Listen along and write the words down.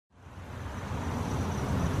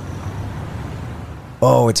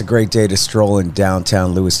Oh, it's a great day to stroll in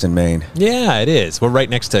downtown Lewiston, Maine. Yeah, it is. We're right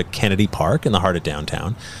next to Kennedy Park in the heart of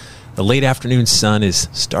downtown. The late afternoon sun is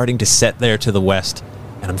starting to set there to the west,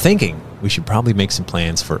 and I'm thinking we should probably make some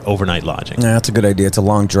plans for overnight lodging. Yeah, that's a good idea. It's a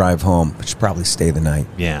long drive home. We should probably stay the night.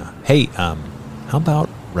 Yeah. Hey, how about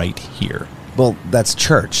right here? Well, that's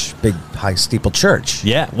church. Big, high steeple church.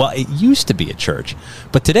 Yeah, well, it used to be a church,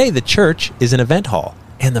 but today the church is an event hall,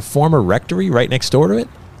 and the former rectory right next door to it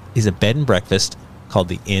is a bed and breakfast called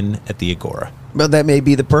the Inn at the Agora. But that may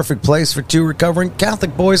be the perfect place for two recovering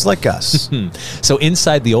Catholic boys like us. So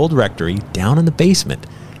inside the old rectory, down in the basement,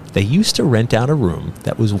 they used to rent out a room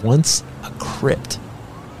that was once a crypt.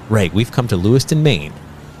 Ray, we've come to Lewiston, Maine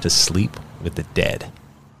to sleep with the dead.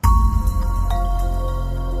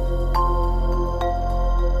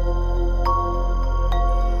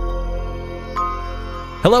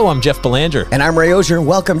 Hello, I'm Jeff Belanger. And I'm Ray Osier.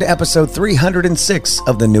 Welcome to episode 306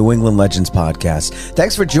 of the New England Legends podcast.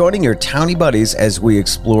 Thanks for joining your townie buddies as we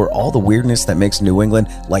explore all the weirdness that makes New England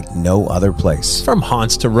like no other place. From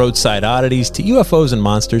haunts to roadside oddities to UFOs and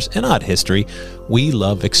monsters and odd history, we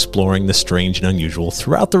love exploring the strange and unusual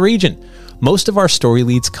throughout the region. Most of our story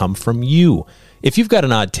leads come from you. If you've got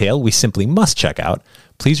an odd tale we simply must check out,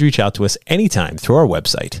 please reach out to us anytime through our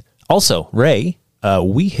website. Also, Ray,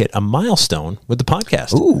 we hit a milestone with the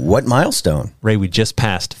podcast. Ooh, what milestone? Ray, we just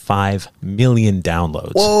passed 5 million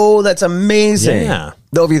downloads. Whoa, that's amazing. Yeah.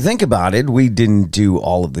 Though if you think about it, we didn't do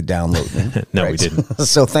all of the downloading. No, we didn't.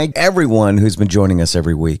 So thank everyone who's been joining us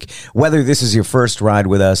every week. Whether this is your first ride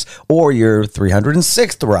with us or your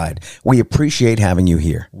 306th ride, we appreciate having you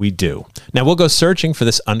here. We do. Now we'll go searching for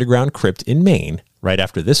this underground crypt in Maine right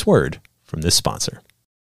after this word from this sponsor.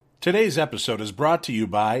 Today's episode is brought to you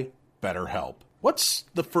by BetterHelp. What's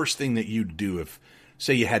the first thing that you'd do if,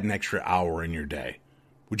 say, you had an extra hour in your day?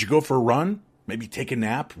 Would you go for a run? Maybe take a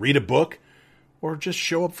nap, read a book, or just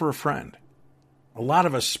show up for a friend? A lot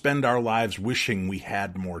of us spend our lives wishing we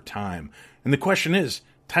had more time. And the question is,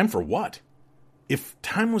 time for what? If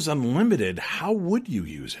time was unlimited, how would you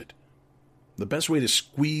use it? The best way to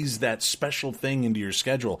squeeze that special thing into your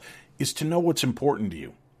schedule is to know what's important to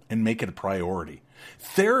you and make it a priority.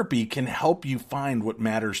 Therapy can help you find what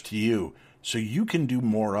matters to you, so you can do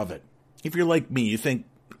more of it. If you're like me, you think,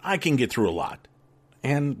 I can get through a lot.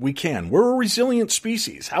 And we can. We're a resilient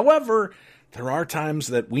species. However, there are times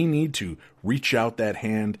that we need to reach out that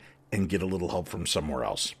hand and get a little help from somewhere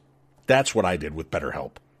else. That's what I did with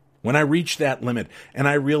BetterHelp. When I reached that limit and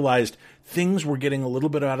I realized things were getting a little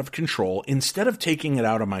bit out of control, instead of taking it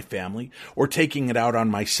out on my family or taking it out on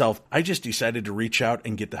myself, I just decided to reach out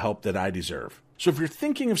and get the help that I deserve. So if you're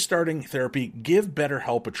thinking of starting therapy, give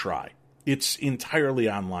BetterHelp a try. It's entirely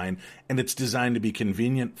online, and it's designed to be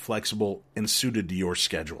convenient, flexible, and suited to your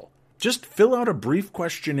schedule. Just fill out a brief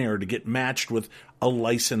questionnaire to get matched with a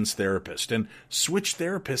licensed therapist, and switch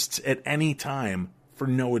therapists at any time for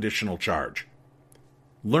no additional charge.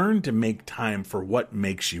 Learn to make time for what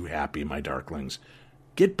makes you happy, my darklings.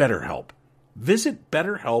 Get BetterHelp. Visit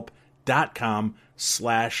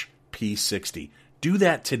BetterHelp.com/P60. Do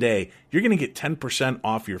that today. You're going to get 10%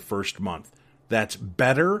 off your first month. That's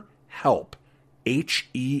BetterHelp,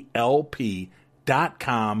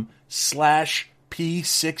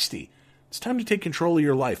 HELP.com/P60. It's time to take control of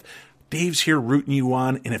your life. Dave's here rooting you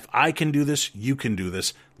on, and if I can do this, you can do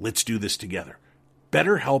this. Let's do this together.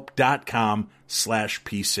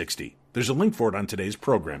 BetterHelp.com/P60. There's a link for it on today's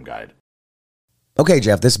program guide. Okay,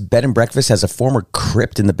 Jeff, this bed and breakfast has a former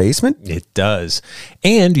crypt in the basement? It does.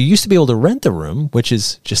 And you used to be able to rent the room, which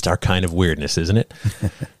is just our kind of weirdness, isn't it?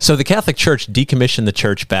 So the Catholic Church decommissioned the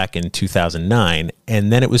church back in 2009,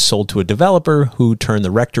 and then it was sold to a developer who turned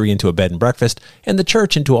the rectory into a bed and breakfast and the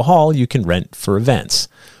church into a hall you can rent for events.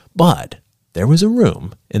 But there was a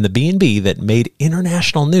room in the B&B that made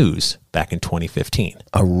international news back in 2015.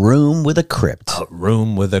 A room with a crypt. A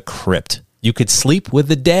room with a crypt. You could sleep with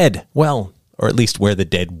the dead. Well, or at least where the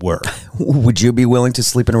dead were. Would you be willing to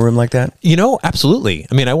sleep in a room like that? You know, absolutely.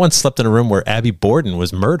 I mean, I once slept in a room where Abby Borden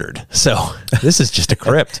was murdered. So this is just a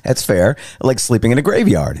crypt. That's fair. Like sleeping in a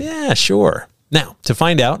graveyard. Yeah, sure. Now, to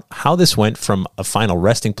find out how this went from a final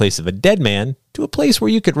resting place of a dead man to a place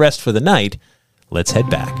where you could rest for the night, let's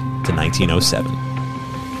head back to 1907.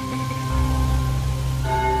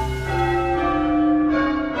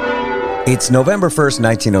 It's November 1st,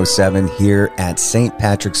 1907, here at St.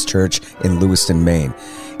 Patrick's Church in Lewiston, Maine.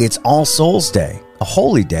 It's All Souls Day, a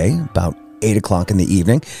holy day, about 8 o'clock in the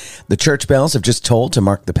evening. The church bells have just tolled to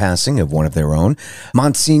mark the passing of one of their own.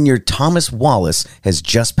 Monsignor Thomas Wallace has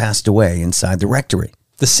just passed away inside the rectory.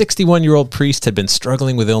 The 61-year-old priest had been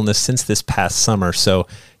struggling with illness since this past summer, so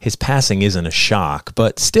his passing isn't a shock,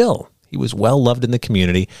 but still, He was well loved in the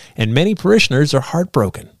community, and many parishioners are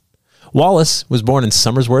heartbroken. Wallace was born in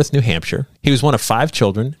Somersworth, New Hampshire. He was one of 5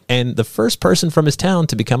 children and the first person from his town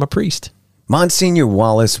to become a priest. Monsignor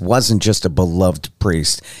Wallace wasn't just a beloved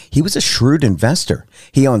priest. He was a shrewd investor.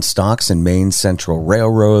 He owned stocks in Maine Central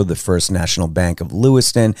Railroad, the First National Bank of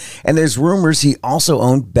Lewiston, and there's rumors he also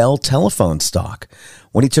owned Bell Telephone stock.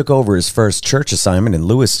 When he took over his first church assignment in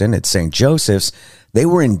Lewiston at St. Joseph's, they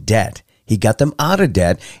were in debt. He got them out of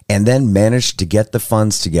debt and then managed to get the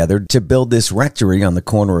funds together to build this rectory on the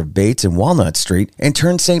corner of Bates and Walnut Street and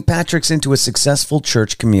turn St. Patrick's into a successful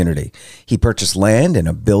church community. He purchased land and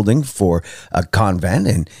a building for a convent,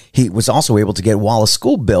 and he was also able to get Wallace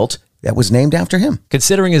School built that was named after him.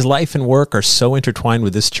 Considering his life and work are so intertwined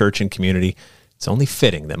with this church and community, it's only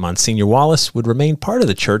fitting that Monsignor Wallace would remain part of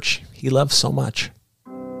the church he loved so much.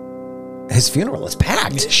 His funeral is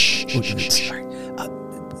packed. Shh.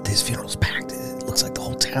 His funeral's packed. It looks like the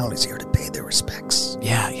whole town is here to pay their respects.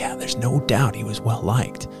 Yeah, there's no doubt he was well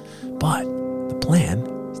liked. But the plan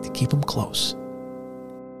is to keep him close.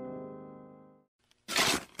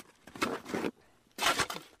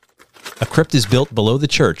 A crypt is built below the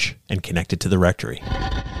church and connected to the rectory.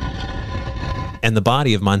 And the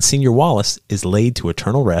body of Monsignor Wallace is laid to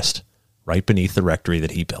eternal rest right beneath the rectory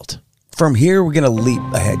that he built. From here, we're going to leap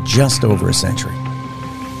ahead just over a century.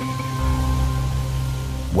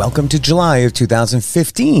 Welcome to July of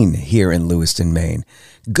 2015 here in Lewiston, Maine.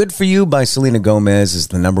 Good For You by Selena Gomez is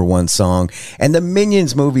the #1 song, and the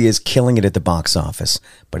Minions movie is killing it at the box office.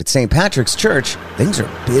 But at St. Patrick's Church, things are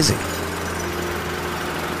busy.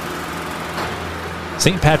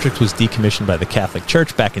 St. Patrick's was decommissioned by the Catholic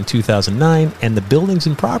Church back in 2009, and the buildings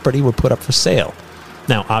and property were put up for sale.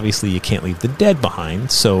 Now, obviously, you can't leave the dead behind,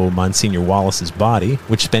 so Monsignor Wallace's body,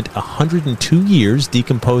 which spent 102 years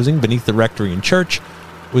decomposing beneath the rectory and church,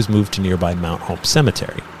 was moved to nearby Mount Hope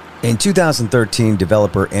Cemetery. In 2013,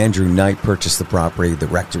 developer Andrew Knight purchased the property, the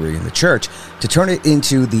rectory, and the church to turn it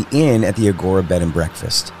into the inn at the Agora Bed and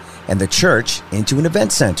Breakfast, and the church into an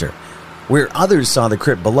event center. Where others saw the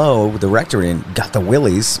crypt below the rectory and got the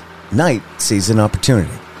willies, Knight sees an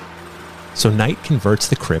opportunity. So Knight converts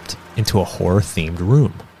the crypt into a horror-themed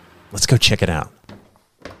room. Let's go check it out.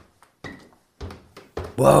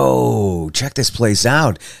 Whoa, check this place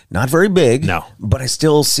out. Not very big. No. But I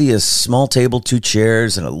still see a small table, 2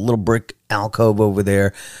 chairs, and a little brick alcove over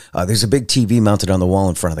there. There's a big TV mounted on the wall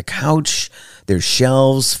in front of the couch. There's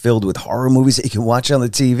shelves filled with horror movies that you can watch on the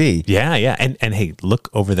TV. Yeah. And hey, look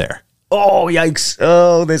over there. Oh, yikes.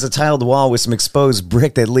 Oh, there's a tiled wall with some exposed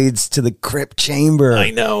brick that leads to the crypt chamber.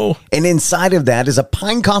 I know. And inside of that is a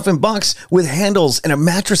pine coffin box with handles and a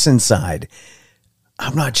mattress inside.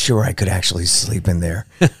 I'm not sure I could actually sleep in there.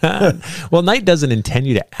 Well, Knight doesn't intend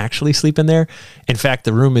you to actually sleep in there. In fact,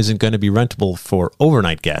 the room isn't going to be rentable for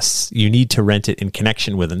overnight guests. You need to rent it in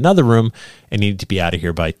connection with another room and need to be out of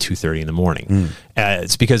here by 2:30 in the morning.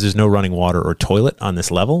 It's because there's no running water or toilet on this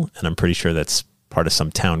level, and I'm pretty sure that's part of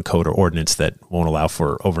some town code or ordinance that won't allow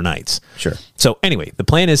for overnights. Sure. So anyway, the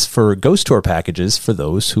plan is for ghost tour packages for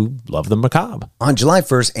those who love the macabre. On July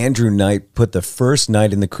 1st, Andrew Knight put the first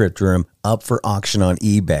night in the crypt room up for auction on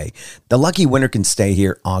eBay. The lucky winner can stay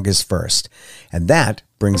here August 1st. And that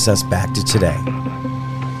brings us back to today.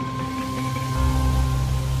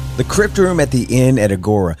 The crypt room at the inn at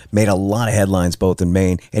Agora made a lot of headlines both in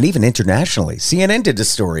Maine and even internationally. CNN did a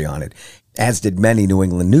story on it, as did many New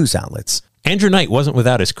England news outlets. Andrew Knight wasn't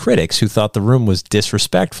without his critics who thought the room was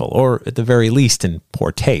disrespectful, or at the very least in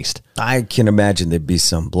poor taste. I can imagine there'd be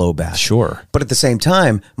some blowback. Sure. But at the same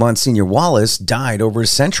time, Monsignor Wallace died over a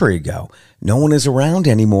century ago. No one is around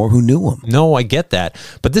anymore who knew him. No, I get that.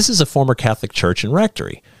 But this is a former Catholic church and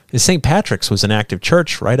rectory. St. Patrick's was an active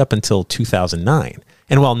church right up until 2009.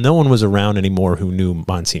 And while no one was around anymore who knew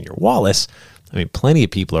Monsignor Wallace, I mean, plenty of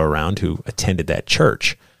people are around who attended that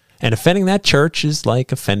church. And offending that church is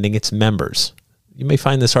like offending its members. You may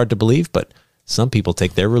find this hard to believe, but some people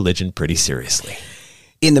take their religion pretty seriously.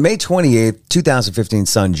 In the May 28, 2015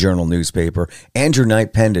 Sun Journal newspaper, Andrew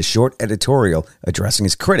Knight penned a short editorial addressing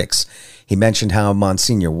his critics. He mentioned how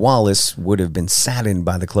Monsignor Wallace would have been saddened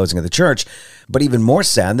by the closing of the church, but even more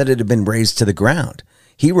sad that it had been razed to the ground.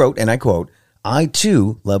 He wrote, and I quote, "I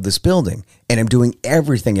too love this building and am doing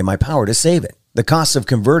everything in my power to save it. The costs of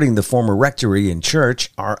converting the former rectory and church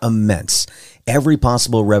are immense. Every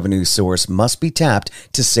possible revenue source must be tapped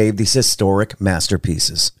to save these historic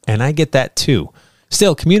masterpieces." And I get that too.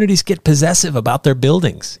 Still, communities get possessive about their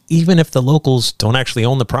buildings, even if the locals don't actually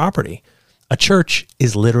own the property. A church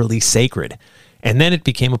is literally sacred. And then it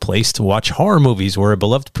became a place to watch horror movies where a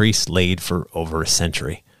beloved priest laid for over a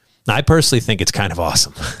century. Now, I personally think it's kind of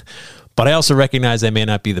awesome. But I also recognize I may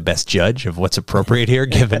not be the best judge of what's appropriate here,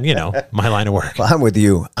 given, my line of work. Well, I'm with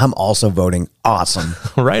you. I'm also voting awesome.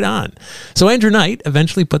 Right on. So Andrew Knight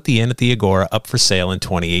eventually put the inn at the Agora up for sale in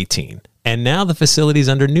 2018. And now the facility's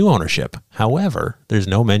under new ownership. However, there's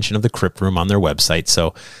no mention of the Crypt Room on their website,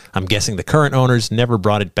 so I'm guessing the current owners never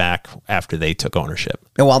brought it back after they took ownership.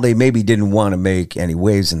 And while they maybe didn't want to make any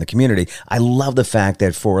waves in the community, I love the fact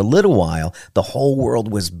that for a little while, the whole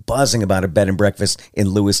world was buzzing about a bed and breakfast in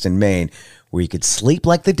Lewiston, Maine, where you could sleep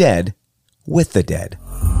like the dead with the dead.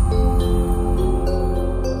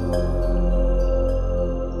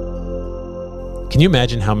 Can you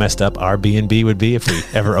imagine how messed up our B&B would be if we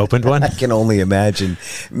ever opened one? I can only imagine.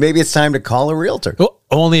 Maybe it's time to call a realtor. Well,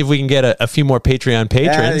 only if we can get a few more Patreon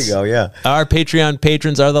patrons. There you go, yeah. Our Patreon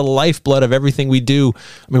patrons are the lifeblood of everything we do.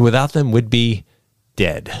 I mean, without them, we'd be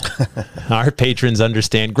dead. Our patrons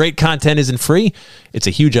understand great content isn't free. It's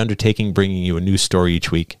a huge undertaking bringing you a new story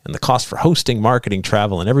each week, and the cost for hosting, marketing,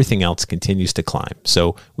 travel, and everything else continues to climb.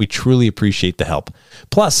 So we truly appreciate the help.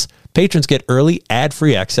 Plus, patrons get early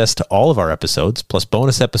ad-free access to all of our episodes, plus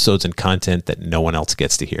bonus episodes and content that no one else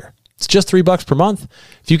gets to hear. It's just $3 per month.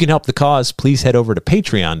 If you can help the cause, please head over to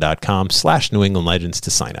patreon.com/New England Legends to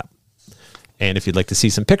sign up. And if you'd like to see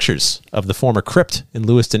some pictures of the former Crypt in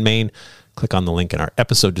Lewiston, Maine, click on the link in our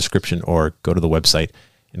episode description or go to the website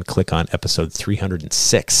and click on episode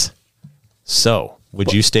 306. So,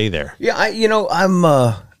 would you stay there? Yeah,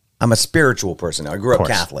 I'm a spiritual person. I grew up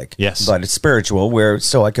Catholic. Yes. But it's spiritual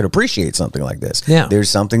so I could appreciate something like this. Yeah. There's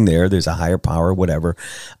something there. There's a higher power, whatever.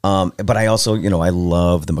 But I also, I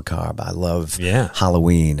love the macabre. I love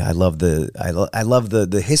Halloween. I love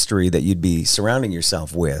the history that you'd be surrounding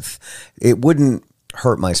yourself with. It wouldn't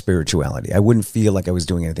hurt my spirituality. I wouldn't feel like I was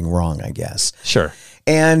doing anything wrong, I guess. Sure.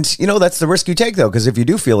 And, that's the risk you take, though, because if you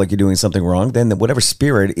do feel like you're doing something wrong, then whatever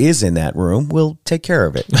spirit is in that room will take care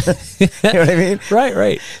of it. You know what I mean?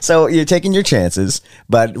 Right. So you're taking your chances,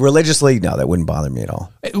 but religiously, no, that wouldn't bother me at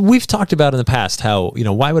all. We've talked about in the past how,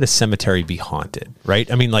 why would a cemetery be haunted, right?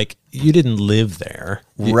 I mean, like, you didn't live there.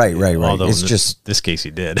 Right. Although It's just this case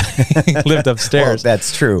you did. He lived upstairs. Well,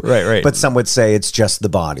 that's true. Right. But some would say it's just the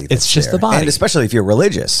body. It's just the body. And especially if you're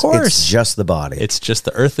religious. Of course. It's just the body. It's just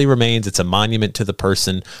the earthly remains. It's a monument to the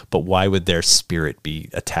person. But why would their spirit be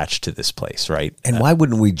attached to this place, right? And why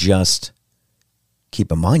wouldn't we just keep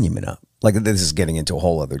a monument up? Like, this is getting into a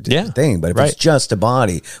whole other different thing, but if it's just a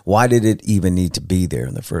body, why did it even need to be there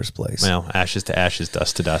in the first place? Well, ashes to ashes,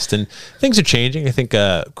 dust to dust. And things are changing. I think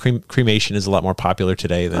cremation is a lot more popular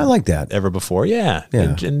today than I like that. Ever before. Yeah.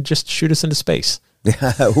 And just shoot us into space.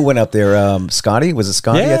 Yeah. Who went up there? Scotty? Was it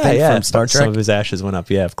Scotty, I think, from Star Trek? Some of his ashes went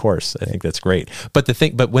up. Yeah, of course. I think that's great.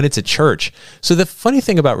 But when it's a church, so the funny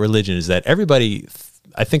thing about religion is that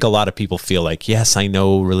I think a lot of people feel like, yes, I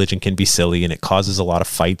know religion can be silly and it causes a lot of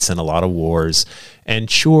fights and a lot of wars.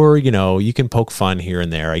 And sure, you can poke fun here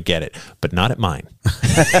and there. I get it, but not at mine.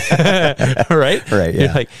 Right? Right. Yeah.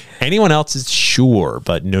 You're like, anyone else is sure,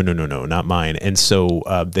 but no, not mine. And so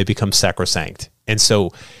they become sacrosanct. And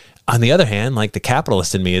so on the other hand, like, the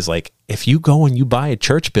capitalist in me is like, if you go and you buy a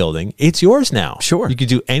church building, it's yours now. Sure. You can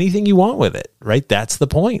do anything you want with it, right? That's the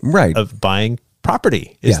point of buying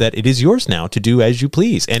property, is that it is yours now to do as you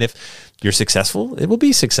please. And if you're successful, it will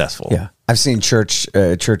be successful. Yeah. I've seen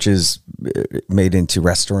churches made into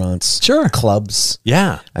restaurants, clubs.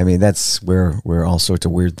 Yeah. I mean, that's where all sorts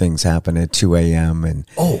of weird things happen at 2 a.m. and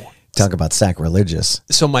talk about sacrilegious.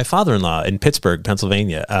 So my father-in-law in Pittsburgh,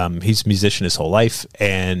 Pennsylvania, he's a musician his whole life.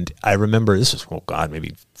 And I remember this was,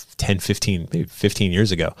 maybe 15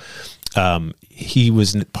 years ago. He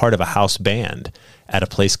was part of a house band at a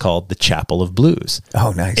place called the Chapel of Blues.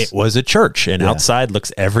 Oh, nice. It was a church, and outside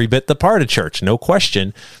looks every bit the part of church, no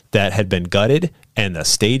question, that had been gutted and the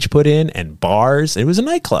stage put in and bars. It was a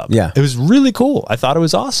nightclub. Yeah. It was really cool. I thought it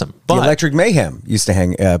was awesome. But the Electric Mayhem used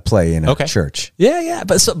to play in a church. Yeah.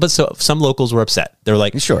 But some locals were upset. They were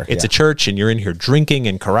like, it's a church and you're in here drinking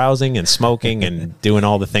and carousing and smoking and doing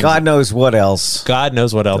all the things. God knows what else.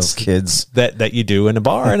 Those kids that you do in a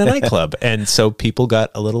bar and a nightclub. And so people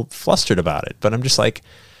got a little flustered about it. But I'm just like,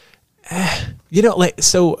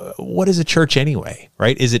 so what is a church anyway?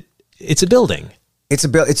 Right? It's a building.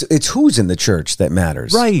 It's who's in the church that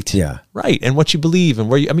matters. Right. Yeah. Right. And what you believe and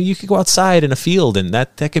where you could go outside in a field and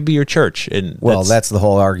that could be your church. And that's the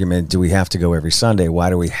whole argument. Do we have to go every Sunday? Why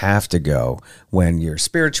do we have to go when you're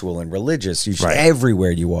spiritual and religious? You should,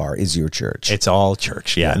 everywhere you are is your church. It's all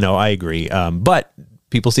church. Yeah. No, I agree. But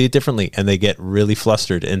people see it differently and they get really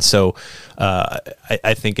flustered. And so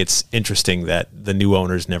I think it's interesting that the new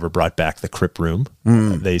owners never brought back the Crypt Room.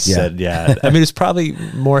 They said, it's probably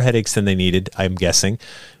more headaches than they needed, I'm guessing.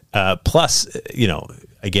 Plus,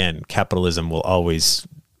 again, capitalism will always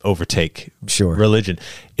overtake Sure. religion.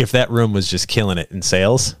 If that room was just killing it in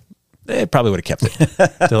sales, they probably would have kept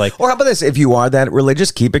it. They're like, Or how about this? If you are that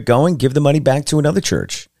religious, keep it going. Give the money back to another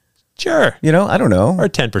church. sure. I don't know. Or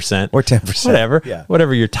 10%. Or 10%. Whatever. Yeah.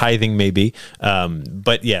 Whatever your tithing may be.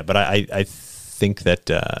 But I think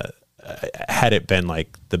that had it been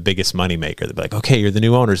like the biggest money maker, they'd be like, okay, you're the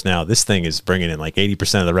new owners now. This thing is bringing in like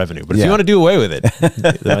 80% of the revenue. But if you want to do away with it,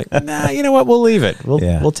 they're like, nah, you know what? We'll leave it.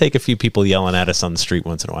 We'll take a few people yelling at us on the street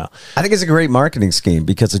once in a while. I think it's a great marketing scheme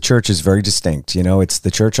because the church is very distinct. It's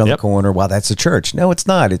the church on the corner. Wow, that's a church. No, it's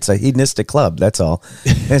not. It's a hedonistic club. That's all.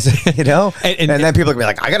 And then people are going to be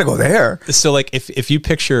like, I got to go there. So like if you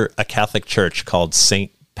picture a Catholic church called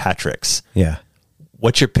St. Patrick's, Yeah.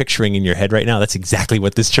 what you're picturing in your head right now, that's exactly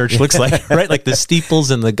what this church looks like, right? Like the steeples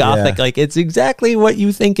and the Gothic, like it's exactly what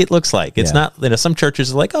you think it looks like. It's not, some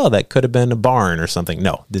churches are like, oh, that could have been a barn or something.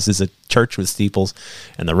 No, this is a church with steeples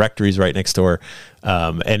and the rectory's right next door.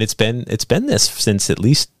 And it's been this since at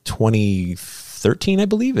least 2013, I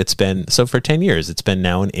believe. It's been, so for 10 years, it's been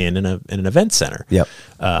now an inn and an event center. Yep.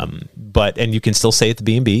 And you can still stay at the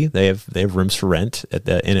B&B. They have rooms for rent at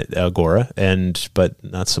the inn at Agora, but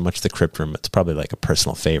not so much the Crypt room. It's probably like a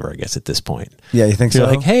personal favor, I guess, at this point. Yeah, you think You're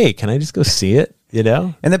so? like, hey, can I just go see it?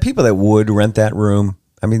 And the people that would rent that room,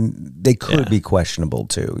 I mean, they could be questionable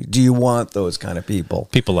too. Do you want those kind of people?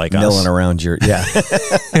 People like milling us. around your,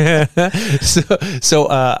 So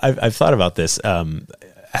I've thought about this.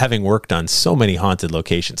 Having worked on so many haunted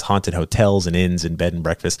locations, haunted hotels and inns and bed and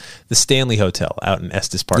breakfast, the Stanley Hotel out in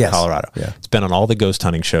Estes Park, Colorado. Yeah. It's been on all the ghost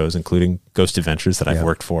hunting shows, including Ghost Adventures that I've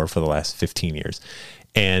worked for the last 15 years.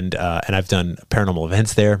 And I've done paranormal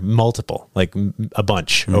events there, multiple, like a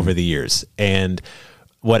bunch over the years. And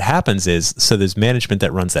what happens is, so there's management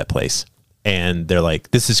that runs that place. And they're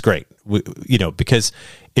like, this is great. Because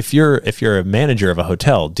if you're a manager of a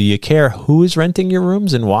hotel, do you care who is renting your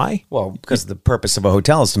rooms and why? Well, because the purpose of a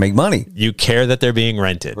hotel is to make money. You care that they're being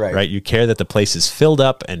rented, right? You care that the place is filled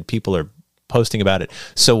up and people are posting about it.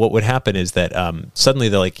 So what would happen is that suddenly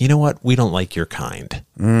they're like, you know what? We don't like your kind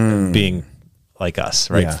being like us,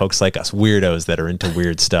 right? Yeah. Folks like us, weirdos that are into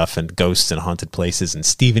weird stuff and ghosts and haunted places and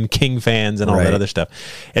Stephen King fans and all that other stuff.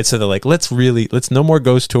 And so they're like, let's no more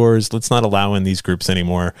ghost tours. Let's not allow in these groups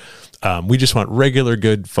anymore. We just want regular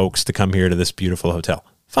good folks to come here to this beautiful hotel.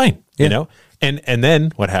 Fine. And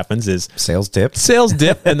then what happens is sales dip,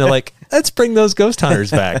 and they're like, let's bring those ghost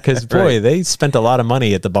hunters back because boy, they spent a lot of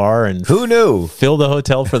money at the bar and who knew, fill the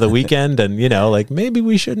hotel for the weekend, and like maybe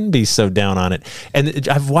we shouldn't be so down on it. And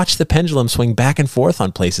I've watched the pendulum swing back and forth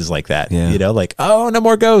on places like that. Like, oh, no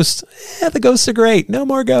more ghosts. Yeah, the ghosts are great. No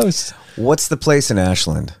more ghosts. What's the place in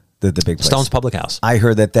Ashland? The big place? Stone's Public House. I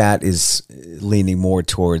heard that is leaning more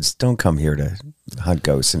towards don't come here to hunt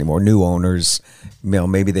ghosts anymore. New owners,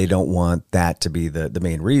 maybe they don't want that to be the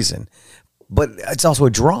main reason. But it's also a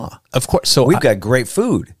draw. Of course. So we've got great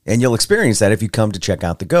food, and you'll experience that if you come to check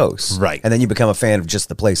out the ghosts. Right. And then you become a fan of just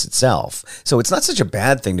the place itself. So it's not such a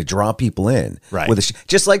bad thing to draw people in. Right.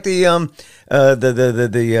 Just like the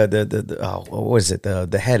what was it?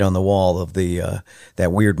 The head on the wall of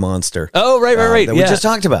that weird monster. Oh, right. That we just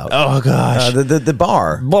talked about. Oh gosh. The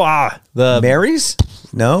bar. Blah. The Mary's?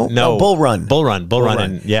 No. Bull Run.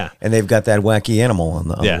 And and they've got that wacky animal on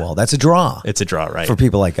the wall. That's a draw. It's a draw, right? For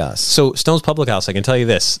people like us. So Stone's Public House, I can tell you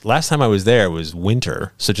this. Last time I was there was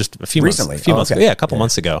winter, so just a few months ago. Yeah, a couple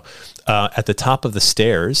months ago. At the top of the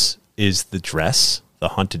stairs is the dress, the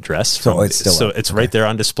haunted dress. It's right there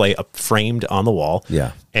on display, framed on the wall.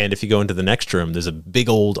 Yeah. And if you go into the next room, there's a big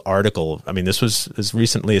old article. I mean, this was as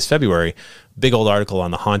recently as February. Big old article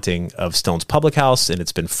on the haunting of Stone's Public House, and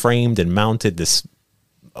it's been framed and mounted. This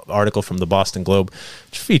article from the Boston Globe,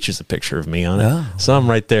 which features a picture of me on it. Oh. So I'm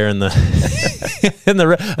right there in the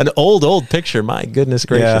an old picture. My goodness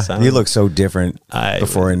gracious. Yeah, you look so different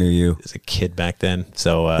before I knew you. As a kid back then.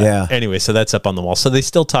 So anyway, so that's up on the wall. So they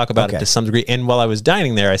still talk about it to some degree. And while I was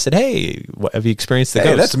dining there, I said, hey, have you experienced the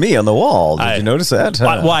ghost? That's me on the wall. Did you notice that?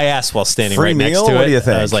 Well, I asked while standing Free right meal? next to it. What do you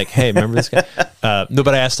think? I was like, hey, remember this guy? No,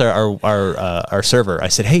 but I asked our server, I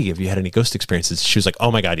said, hey, have you had any ghost experiences? She was like,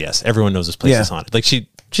 oh my God, yes. Everyone knows this place is haunted. Like she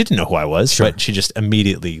didn't know who I was, but she just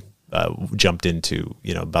immediately jumped into,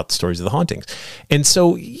 about the stories of the hauntings. And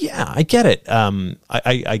so, yeah, I get it.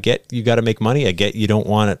 I get you got to make money. I get you don't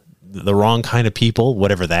want the wrong kind of people,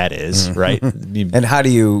 whatever that is, right? And how do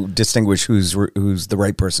you distinguish who's the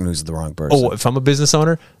right person, who's the wrong person? Oh, if I'm a business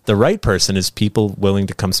owner, the right person is people willing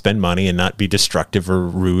to come spend money and not be destructive or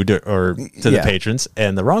rude or to the patrons.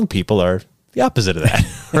 And the wrong people are the opposite of that,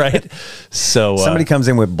 right? So somebody comes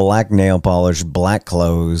in with black nail polish, black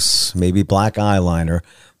clothes, maybe black eyeliner,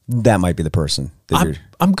 that might be the person that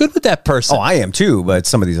I'm good with that person. Oh, I am too, but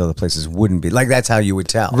some of these other places wouldn't be. Like, that's how you would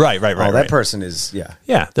tell. Right. Oh, that person is,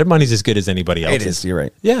 Yeah, their money's as good as anybody else's. It is, you're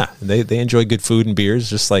right. Yeah, they enjoy good food and beers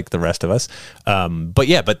just like the rest of us. But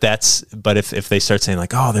if they start saying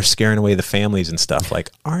like, oh, they're scaring away the families and stuff,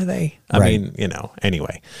 like, are they? I mean,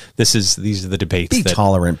 anyway, these are the debates. Be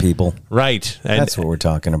tolerant, people. Right. That's what we're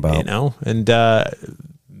talking about. And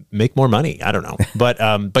make more money. I don't know.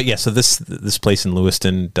 But yeah, so this place in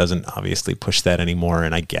Lewiston doesn't obviously push that anymore,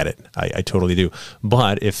 and I get it. I totally do.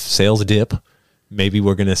 But if sales dip, maybe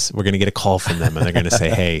we're gonna get a call from them, and they're gonna say,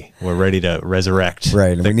 "Hey, we're ready to resurrect."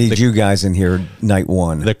 Right, and we need you guys in here night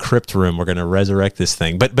one. The Crypt room. We're gonna resurrect this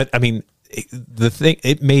thing. But I mean, the thing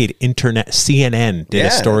it made internet. CNN did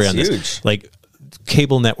a story on this. Huge. Like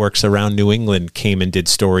cable networks around New England came and did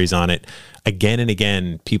stories on it. Again and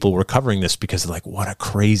again, people were covering this because they're like, what a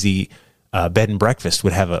crazy bed and breakfast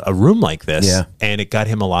would have a room like this. Yeah. And it got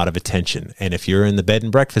him a lot of attention. And if you're in the bed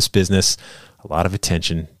and breakfast business, a lot of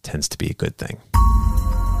attention tends to be a good thing.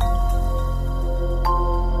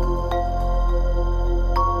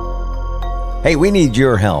 Hey, we need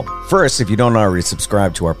your help. First, if you don't already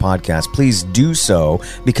subscribe to our podcast, please do so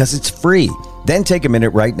because it's free. Then take a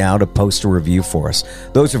minute right now to post a review for us.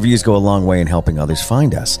 Those reviews go a long way in helping others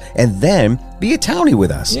find us. And then be a townie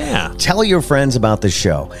with us. Yeah. Tell your friends about the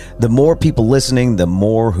show. The more people listening, the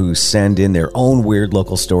more who send in their own weird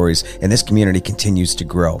local stories, and this community continues to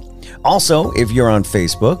grow. Also, if you're on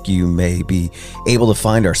Facebook, you may be able to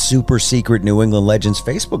find our super secret New England Legends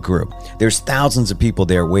Facebook group. There's thousands of people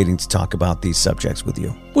there waiting to talk about these subjects with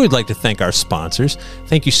you. We'd like to thank our sponsors.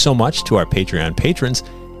 Thank you so much to our Patreon patrons.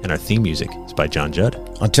 And our theme music is by John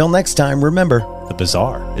Judd. Until next time, remember, the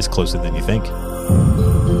bazaar is closer than you think.